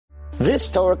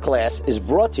This Torah class is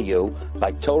brought to you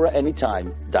by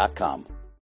TorahAnytime.com.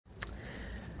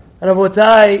 And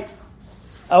Abotai,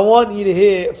 I want you to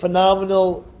hear a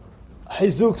phenomenal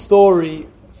Hizuk story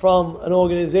from an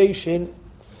organization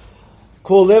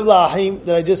called Lev Lahim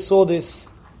that I just saw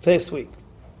this past week.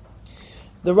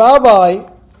 The rabbi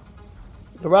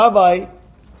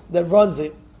that runs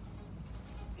it,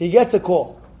 he gets a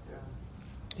call.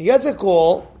 And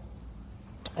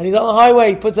he's on the highway,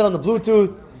 he puts it on the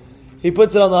Bluetooth, he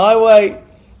puts it on the highway.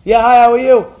 Yeah, hi, how are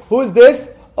you? Who is this?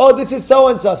 Oh, this is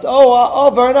so-and-so. Oh,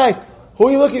 very nice. Who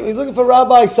are you looking for? He's looking for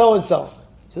Rabbi so-and-so.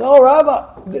 He says, oh,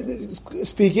 Rabbi,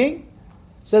 speaking.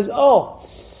 Says, I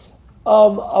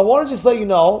want to just let you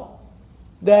know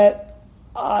that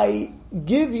I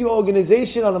give your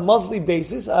organization on a monthly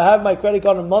basis. I have my credit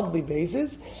card on a monthly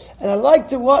basis, and I'd like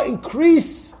to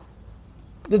increase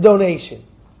the donation.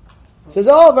 Says,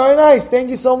 oh, very nice. Thank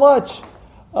you so much.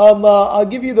 I'll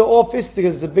give you the office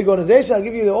because it's a big organization. I'll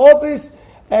give you the office,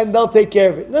 and they'll take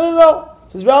care of it. No.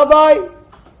 Says, Rabbi,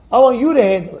 I want you to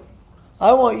handle it.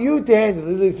 I want you to handle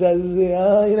it. This is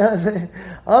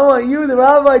I want you, the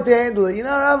rabbi, to handle it.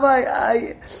 Rabbi,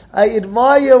 I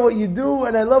admire what you do,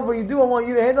 and I love what you do. I want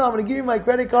you to handle it. I'm going to give you my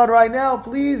credit card right now.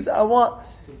 Please, He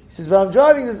says, but I'm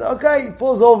driving. He says, okay. He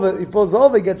pulls over, he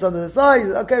gets on the side. He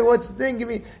says, okay, what's the thing? Give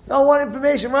me. He says, I want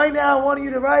information right now. I want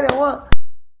you to write.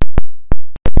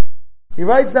 He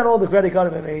writes down all the credit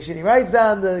card information. He writes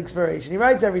down the expiration. He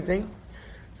writes everything.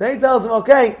 So then he tells him,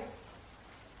 okay,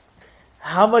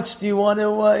 how much do you want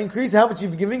to increase? How much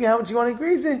you've giving? How much you want to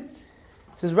increase it? He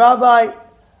says, Rabbi,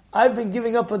 I've been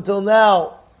giving up until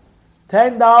now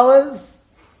 $10,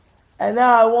 and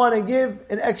now I want to give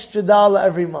an extra $1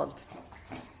 every month.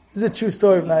 This is a true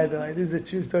story, by the way. This is a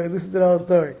true story. Listen to the whole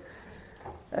story.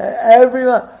 Every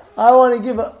month, I want to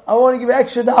give an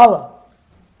extra $1.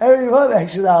 Every month,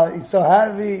 extra $1. He's so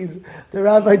happy. The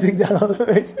rabbi took down all the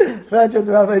information. Imagine what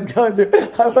the rabbi is going through.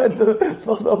 I went to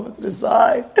fold over to the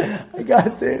side. I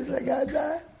got this. I got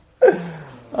that.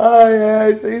 Oh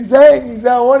yeah. So he's saying,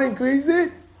 I want to increase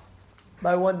it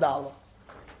by $1.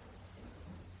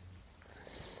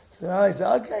 So now I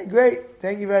said, okay, great.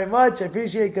 Thank you very much. I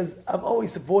appreciate it because I'm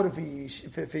always supportive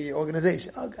for your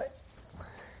organization. Okay.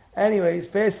 Anyways,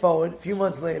 fast forward, a few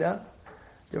months later,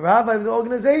 the rabbi of the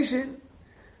organization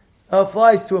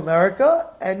flies to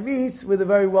America and meets with a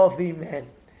very wealthy man.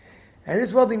 And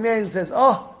this wealthy man says,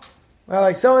 oh,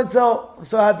 Rabbi so-and-so, I'm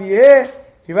so happy you're here.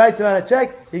 He writes him out a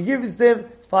check. He gives him,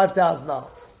 it's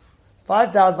 $5,000.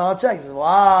 $5,000 check. He says,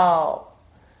 wow,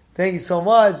 thank you so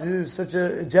much. This is such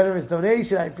a generous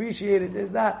donation. I appreciate it.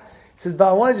 There's that. He says, but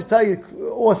I want to just tell you an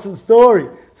awesome story. He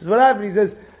says, what happened? He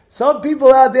says, some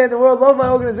people out there in the world love my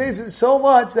organization so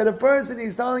much that a person,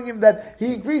 he's telling him that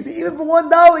he increased it even for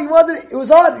 $1. He wanted it. It was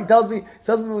hard. He tells me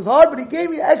it was hard, but he gave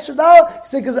me an extra $1. He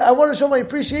said, because I want to show my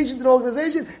appreciation to the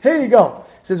organization. Here you go.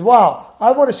 He says, wow,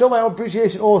 I want to show my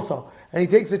appreciation also. And he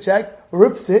takes the check,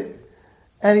 rips it,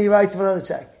 and he writes him another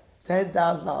check.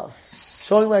 $10,000.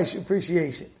 Showing my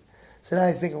appreciation. So now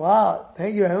he's thinking, wow,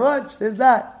 thank you very much. There's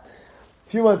that. A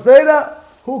few months later,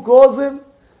 who calls him?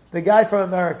 The guy from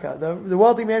America, the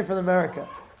wealthy man from America.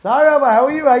 So, hi Rabbi, how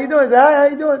are you? How you doing? Say, hi, how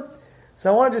you doing?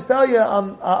 So I want to just tell you,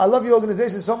 I love your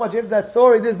organization so much. After that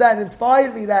story, that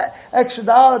inspired me. That extra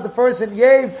 $1 the person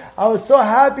gave, I was so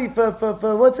happy for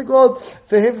what's it called?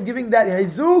 For him giving that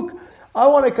Hizuk. I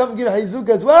want to come give Hizuk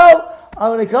as well.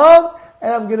 I'm going to come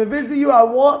and I'm going to visit you. I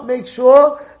want to make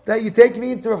sure that you take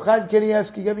me into Rav Chaim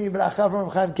Kanievsky. Give me a bracha from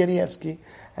Rav Chaim Kanievsky.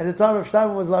 At the time, Rav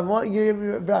Steinman was like, I want you to give me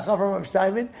a bracha from Rav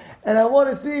Steinman, and I want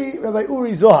to see Rabbi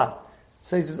Uri Zohar.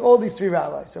 So he says, all these three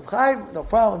rabbis. Rav Chaim, no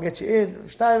problem, I'll get you in.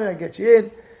 Rav Steinman, I'll get you in.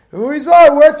 Rabbi Uri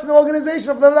Zohar works in the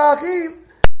organization of Lev Lahim.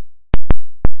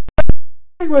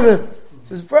 With him. He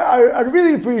says, I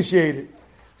really appreciate it.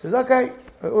 He says, okay.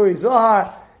 Rabbi Uri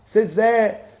Zohar sits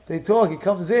there, they talk, he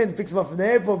comes in, picks him up from the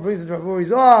airport, brings him to Rabbi Uri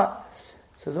Zohar. He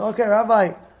says, okay,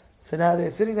 Rabbi. So now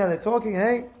they're sitting there, they're talking,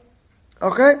 hey,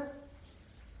 okay.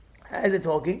 As they're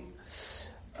talking,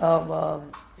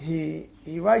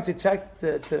 he writes a check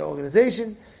to the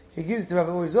organization. He gives it to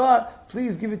Rabbi Uri Zohar.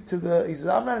 Please give it to he says,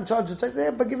 I'm not in charge of the check.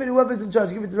 Yeah, but give it to whoever's in charge.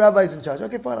 Give it to the rabbis in charge.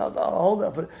 Okay, fine, I'll hold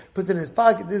it. Puts it in his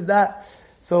pocket, this, that.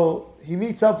 So he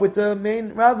meets up with the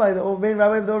main rabbi of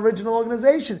the original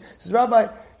organization. He says, Rabbi,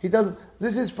 he tells him,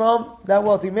 this is from that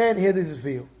wealthy man. Here, this is for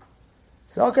you.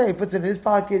 So okay, he puts it in his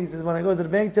pocket. He says, when I go to the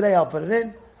bank today, I'll put it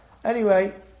in.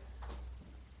 Anyway,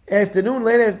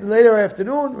 later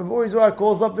afternoon, Rabbi Uri Zohar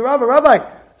calls up the rabbi. Rabbi,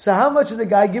 so how much did the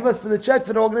guy give us for the check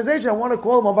for the organization? I want to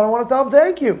call him up, but I want to tell him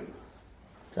thank you.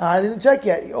 So I didn't check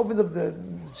yet. He opens up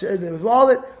the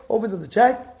wallet, opens up the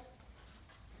check.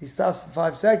 He stops for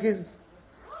 5 seconds.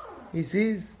 he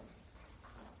sees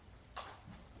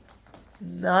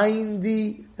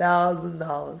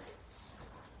 $90,000.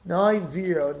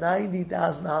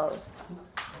 $90,000.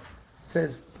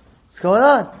 Says, what's going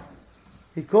on?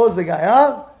 He calls the guy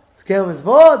up. He's giving his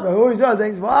vote.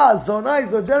 Thinks, wow, so nice,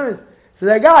 so generous. So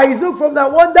that guy, he took from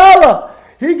that $1.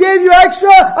 He gave you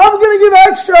extra. I'm going to give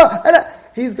extra. And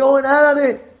he's going out on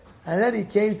it. And then he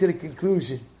came to the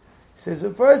conclusion. He says, a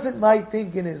person might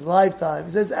think in his lifetime, he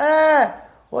says,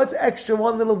 what's extra?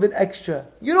 One little bit extra.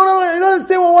 You don't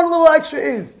understand what one little extra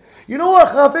is. You know what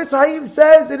Chafetz Chaim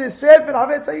says in his Sefer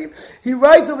Chafetz Chaim? He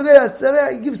writes over there,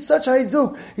 he gives such a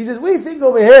hizuk. He says, what do you think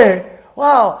over here?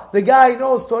 Wow, the guy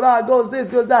knows Torah, goes this,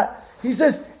 goes that. He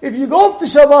says, if you go up to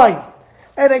Shamayim,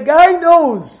 and a guy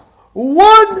knows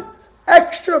one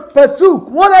extra pasuk,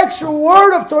 one extra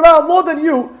word of Torah more than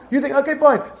you think, okay,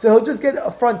 fine. So he'll just get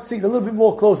a front seat, a little bit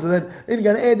more closer than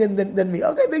Gan Eden than me.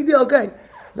 Okay, big deal, okay.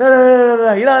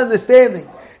 No, you're not understanding.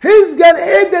 His Gan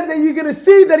Eden that you're going to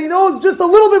see that he knows just a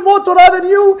little bit more Torah than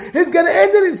you, his Gan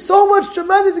Eden is so much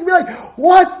tremendous. You're going to be like,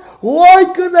 what? Why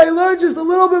couldn't I learn just a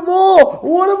little bit more?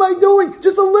 What am I doing?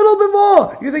 Just a little bit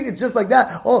more. You think it's just like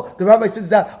that? Oh, the rabbi sits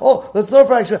down. Oh, let's learn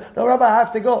for extra. No, rabbi, I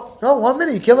have to go. No, 1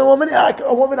 minute. You kill him 1 minute?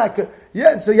 1 minute I could.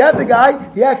 Yeah, so you have the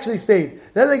guy, he actually stayed.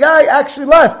 Then the guy actually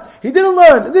left. He didn't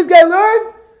learn. And this guy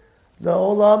learned? The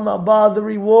Olam Haba, the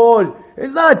reward.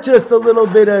 It's not just a little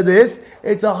bit of this.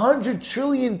 It's 100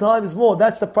 trillion times more.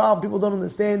 That's the problem. People don't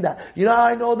understand that. You know how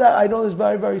I know that? I know this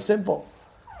very, very simple.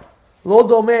 Lo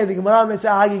domeh, the Gemara may say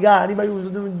Hagigah. Anybody who's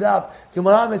doing daf,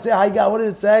 Gemara may say Hagigah. What does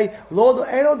it say? Lo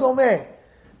eno domeh.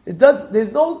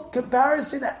 There's no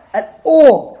comparison at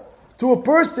all to a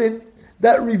person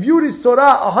that reviewed his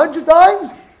Torah 100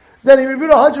 times, then he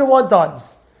reviewed 101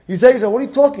 times. You say, so what are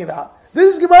you talking about?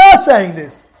 This is Gemara saying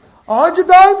this. 100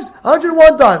 times,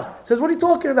 101 times. Says, what are you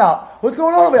talking about? What's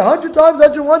going on over here? 100 times,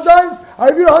 101 times? I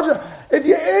reviewed 100. If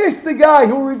you ask the guy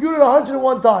who reviewed it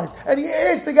 101 times, and you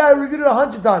ask the guy who reviewed it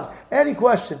 100 times, any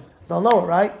question, they'll know it,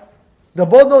 right? They'll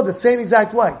both know it the same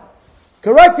exact way.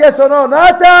 Correct, yes or no?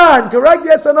 Natan! Correct,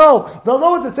 yes or no? They'll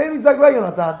know it the same exact way,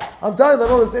 Natan. I'm telling you,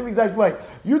 they'll know the same exact way.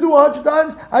 You do 100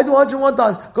 times, I do 101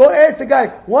 times. Go ask the guy,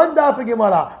 one daf of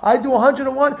Gemara. I do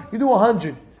 101, you do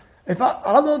 100. If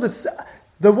I'll know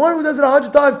the one who does it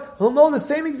 100 times, he'll know the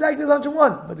same exact as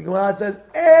 101. But the Gemara says,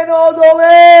 Eno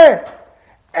domeh!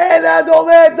 Eno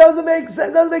domeh! It doesn't make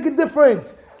sense, doesn't make a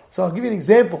difference. So I'll give you an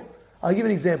example. I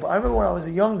remember when I was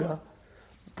younger,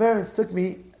 my parents took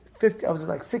me, I was in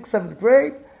like 6th, 7th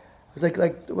grade. I was like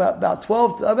about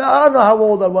 12, I don't know how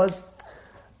old I was.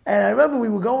 And I remember we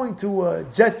were going to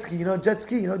jet ski. You know jet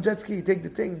ski? You take the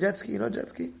thing, jet ski, jet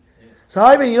ski? So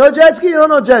I mean, you know jet ski? You don't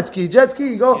know jet ski. Jet ski,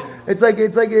 you go, it's like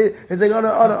on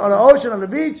an ocean, on the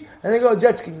beach, and then go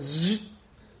jet skiing.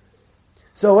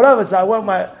 So whatever, so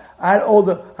I had an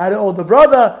older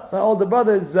brother. My older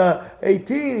brother is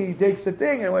 18. He takes the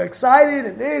thing, and we're excited,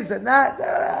 and this and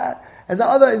that. And the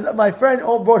other is my friend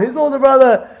brought his older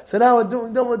brother. So now we're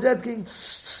doing double jet skiing.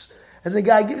 And the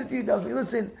guy gives it to you. Tells you,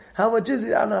 listen, how much is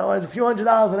it? I don't know. It's a few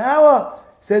 $100s an hour.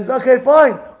 Says, okay,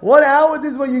 fine. 1 hour,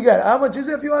 this is what you get. How much is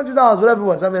it? A few $100, whatever it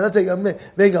was. I mean, let's say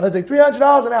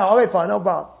 $300 an hour. Okay, fine, no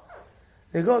problem.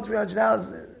 They go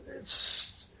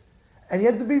 $300, and you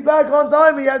have to be back on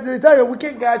time. And you have to tell you, we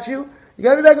can't catch you. You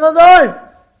got to be back on time.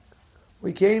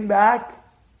 We came back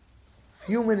a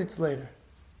few minutes later.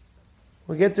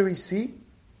 We get the receipt,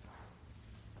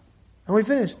 and we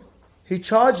finished. He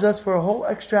charged us for a whole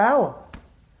extra hour.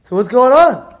 So what's going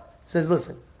on? He says,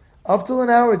 listen, up till an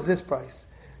hour, it's this price.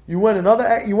 You went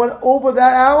over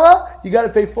that hour, you got to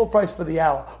pay full price for the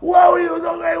hour. What do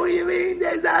you mean?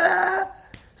 There's that.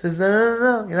 Says,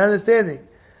 no, you're not understanding.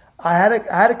 I had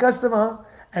a customer,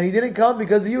 and he didn't come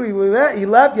because of you. He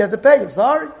left, you have to pay. I'm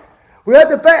sorry. We had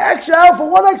to pay extra hour for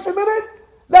 1 extra minute?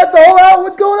 That's the whole hour.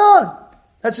 What's going on?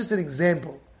 That's just an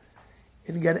example.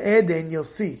 In Gan Eden, you'll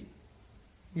see.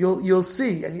 You'll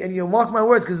see, and you'll mark my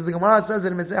words, because the Gemara says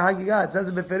it in Meseh Hagigah, it says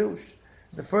it Beferush.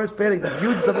 The first perek, the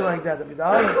Yud, something like that.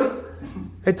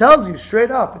 It tells you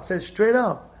straight up. It says straight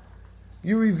up.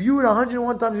 You review it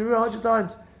 101 times. You review it 100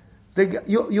 times.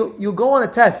 You'll go on a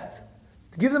test.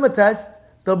 To give them a test,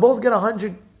 they'll both get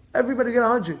 100. Everybody get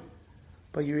 100.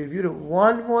 But you reviewed it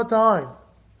one more time.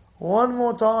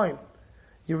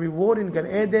 Your reward in Gan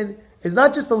Eden is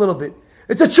not just a little bit.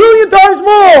 It's 1 trillion times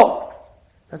more.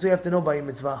 That's what you have to know by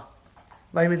mitzvah.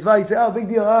 By mitzvah, you say, oh, big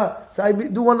deal. So I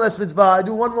do one less mitzvah. I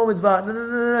do one more mitzvah.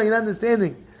 No. You're not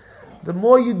understanding. The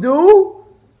more you do,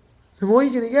 the more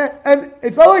you're going to get. And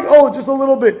it's not like, oh, just a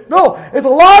little bit. No, it's a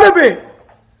lot of it.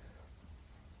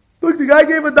 Look, the guy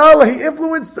gave $1. He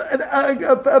influenced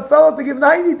a fellow to give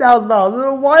 $90,000. It's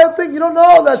a wild thing. You don't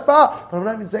know that's But I'm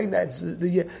not even saying that.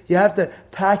 You have to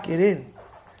pack it in.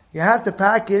 You have to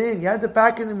pack it in. You have to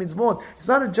pack it in mitzvot. It's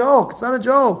not a joke. It's not a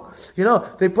joke. You know,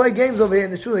 they play games over here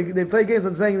in the shul. They play games,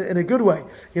 I'm saying, in a good way.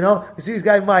 You know, you see this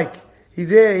guy Mike. He's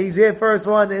here, first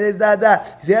one, and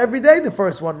that. He's here every day, the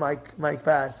first one, Mike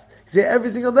Fass. He's here every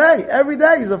single day. Every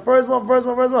day, he's the first one.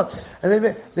 And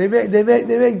they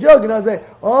make joke, you know, say,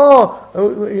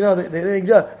 they make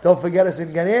joke. Don't forget us in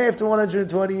Ganei after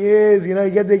 120 years, you know,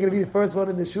 they're going to be the first one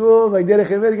in the shul, like Derech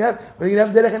Emet, you can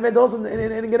have Derech Emet also in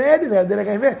Ganei Eden, they have Derech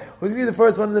Emet. Who's going to be the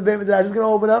first one in the Beit Midrash? He's going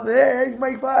to open up, hey,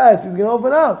 Mike Fass, he's going to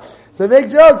open up. So make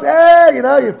jokes, hey, you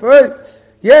know, you're first.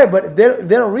 Yeah, but they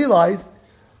don't realize,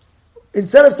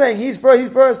 instead of saying he's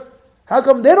first, how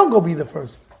come they don't go be the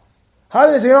first? How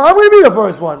do they say, I'm going to be the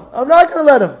first one. I'm not going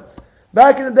to let him.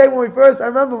 Back in the day I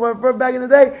remember back in the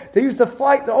day, they used to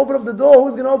fight to open up the door.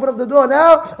 Who's going to open up the door?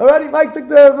 Now, already Mike took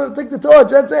the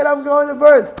torch and said, I'm going the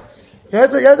first. You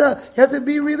have to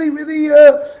be really, really,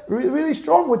 really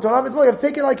strong with Torah Mitzvah. You have to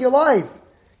take it like your life.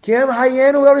 Kiem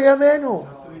hayenu el yamenu.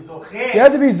 You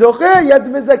have to be zocher, you have to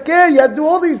be mizakeh, you have to do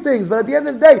all these things. But at the end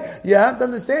of the day, you have to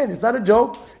understand, it's not a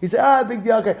joke. You say, big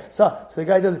deal, okay. So the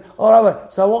guy does, all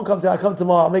right, so I won't come today, I'll come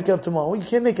tomorrow, I'll make it up tomorrow. Well, you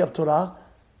can't make up Torah.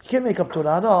 You can't make up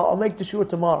Torah. No, I'll make the shiur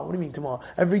tomorrow. What do you mean tomorrow?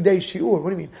 Every day shiur. What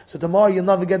do you mean? So tomorrow you'll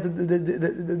never get the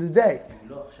day. You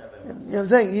know what I'm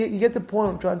saying? You get the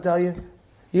point I'm trying to tell you.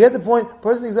 You get the point?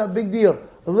 Person thinks that's a big deal.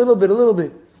 A little bit.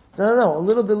 No. A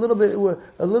little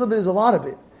bit is a lot of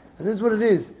it. And this is what it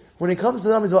is. When it comes to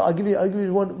them, I'll give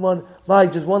you one,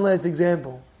 Mike, just one last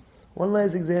example.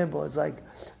 It's like,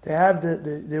 they have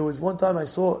there was one time I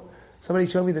saw, somebody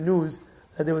showed me the news,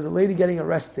 that there was a lady getting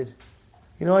arrested.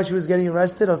 You know why she was getting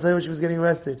arrested? I'll tell you why she was getting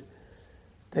arrested.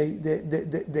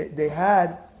 They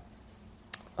had,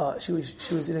 she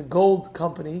was in a gold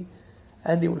company,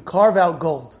 and they would carve out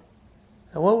gold.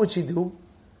 And what would she do?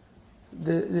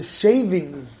 The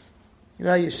shavings, you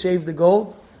know how you shave the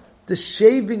gold? The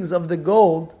shavings of the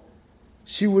gold,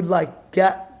 she would like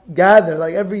gather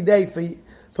like every day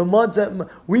for months and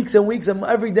weeks and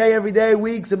every day,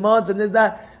 weeks and months and this,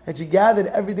 that. And she gathered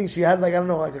everything. She had like, I don't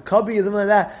know, like a cubby or something like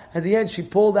that. At the end, she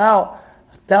pulled out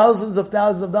thousands of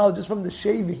dollars just from the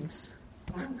shavings.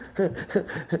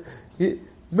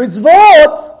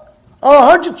 Mitzvot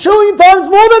are 100 trillion times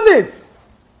more than this.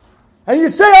 And you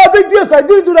say, big deal, so I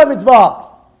didn't do that mitzvah.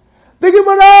 The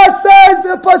Gemara says,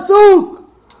 a pasuk,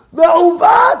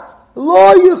 Me'uvat,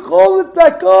 lo yichol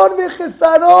takon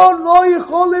v'chesaron, lo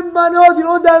yichol manot. You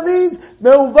know what that means?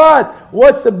 Me'uvat.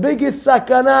 What's the biggest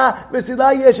sakana?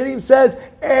 Mesillah Yesharim says,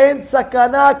 en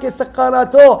sakana ke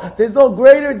sakanato. There's no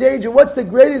greater danger. What's the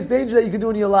greatest danger that you can do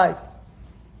in your life?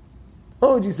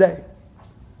 What would you say?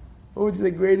 What would you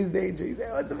say? Greatest danger? You say,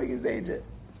 what's the biggest danger?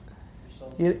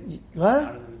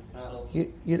 What?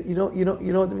 You know what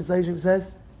the Mesillah Yesharim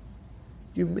says?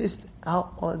 You missed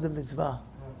out on the mitzvah.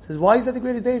 It says, why is that the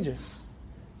greatest danger? It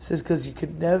says, because you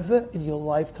could never in your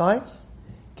lifetime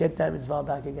get that mitzvah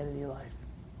back again in your life.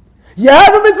 You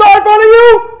have a mitzvah in front of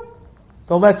you!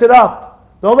 Don't mess it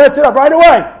up. Right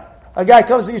away. A guy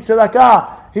comes to you,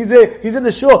 tzedakah. He's in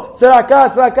the shul.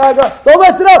 Tzedakah. Don't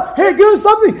mess it up. Here, give him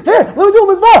something. Here, let me do a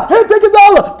mitzvah. Here, take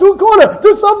 $1. Do a quarter.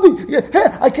 Do something. Here,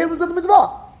 I can't listen to the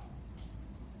mitzvah.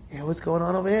 Yeah, what's going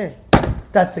on over here?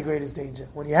 That's the greatest danger.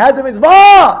 When you had the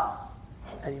mitzvah,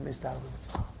 and you missed out on the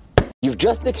mitzvah. You've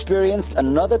just experienced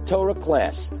another Torah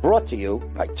class brought to you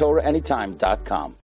by TorahAnytime.com.